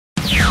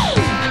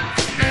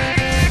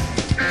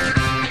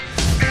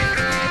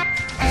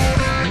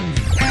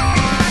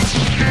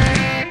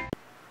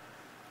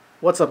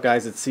What's up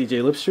guys, it's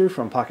CJ Lipstrew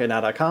from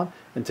Pocketnow.com,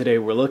 and today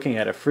we're looking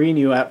at a free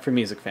new app for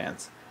music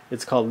fans.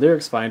 It's called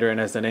Lyrics Finder, and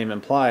as the name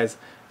implies,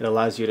 it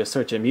allows you to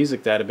search a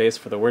music database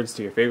for the words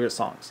to your favorite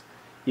songs.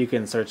 You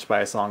can search by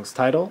a song's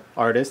title,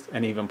 artist,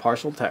 and even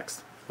partial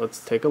text.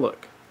 Let's take a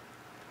look.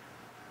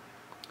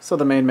 So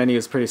the main menu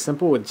is pretty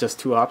simple with just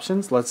two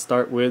options. Let's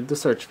start with the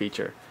search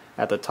feature.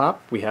 At the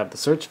top, we have the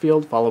search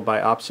field followed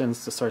by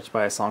options to search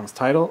by a song's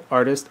title,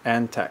 artist,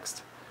 and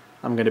text.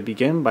 I'm going to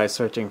begin by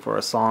searching for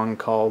a song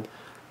called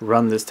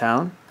Run This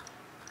Town,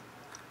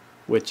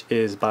 which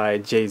is by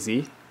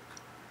Jay-Z.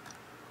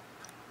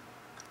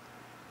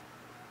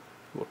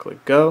 We'll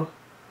click go,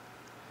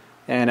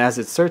 and as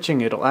it's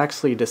searching, it'll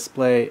actually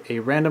display a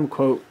random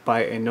quote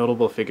by a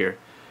notable figure,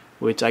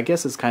 which I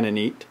guess is kind of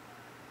neat.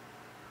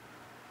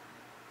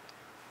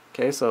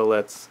 Okay, so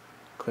let's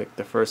click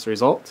the first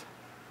result,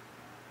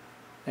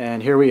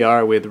 and here we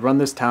are with Run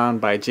This Town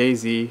by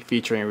Jay-Z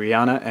featuring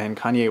Rihanna and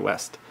Kanye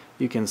West.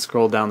 You can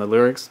scroll down the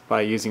lyrics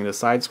by using the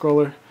side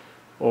scroller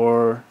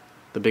or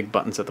the big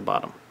buttons at the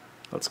bottom.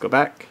 Let's go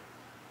back,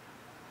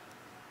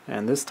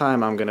 and this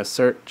time I'm going to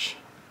search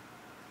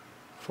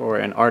for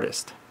an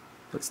artist.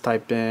 Let's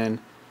type in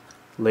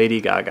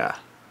Lady Gaga.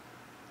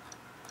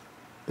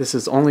 This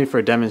is only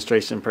for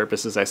demonstration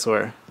purposes, I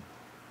swear.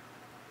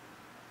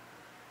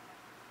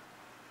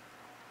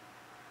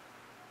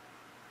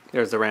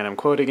 There's the random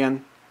quote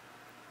again.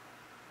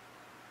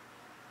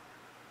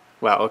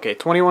 Wow, okay,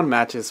 21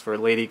 matches for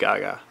Lady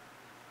Gaga.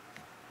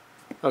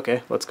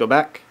 Okay, let's go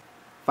back.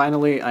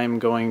 Finally, I'm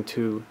going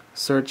to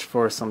search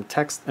for some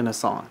text in a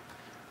song.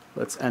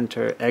 Let's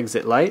enter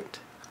Exit Light,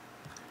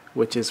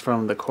 which is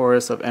from the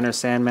chorus of Enter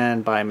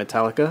Sandman by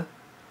Metallica.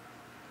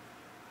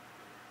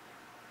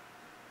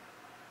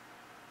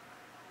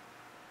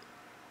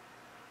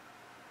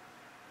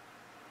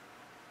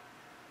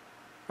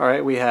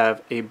 Alright, we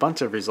have a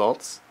bunch of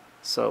results,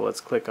 so let's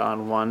click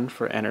on one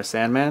for Enter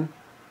Sandman.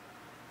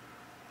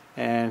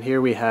 And here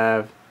we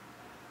have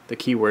the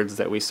keywords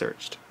that we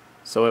searched,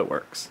 so it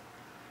works.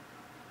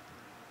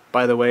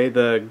 By the way,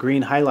 the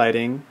green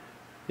highlighting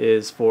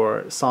is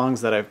for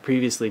songs that I've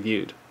previously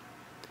viewed.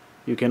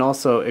 You can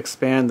also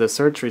expand the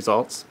search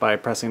results by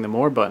pressing the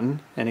More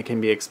button, and it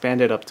can be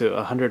expanded up to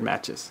 100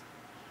 matches.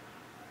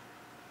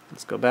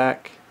 Let's go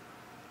back,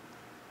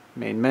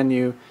 main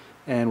menu,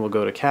 and we'll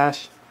go to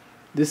Cache.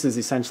 This is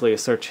essentially a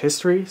search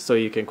history, so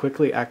you can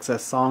quickly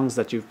access songs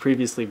that you've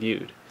previously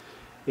viewed.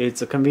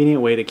 It's a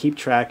convenient way to keep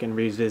track and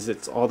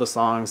revisit all the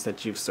songs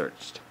that you've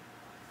searched.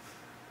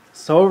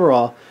 So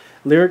overall,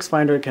 Lyrics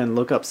Finder can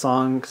look up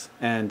songs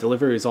and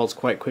deliver results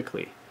quite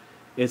quickly.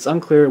 It's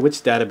unclear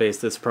which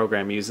database this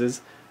program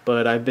uses,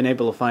 but I've been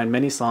able to find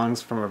many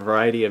songs from a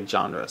variety of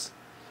genres.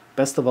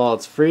 Best of all,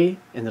 it's free,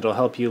 and it'll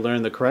help you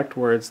learn the correct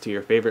words to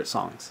your favorite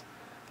songs.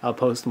 I'll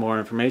post more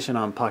information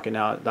on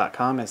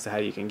Pocketnow.com as to how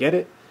you can get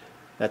it.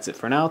 That's it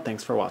for now.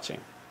 Thanks for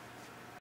watching.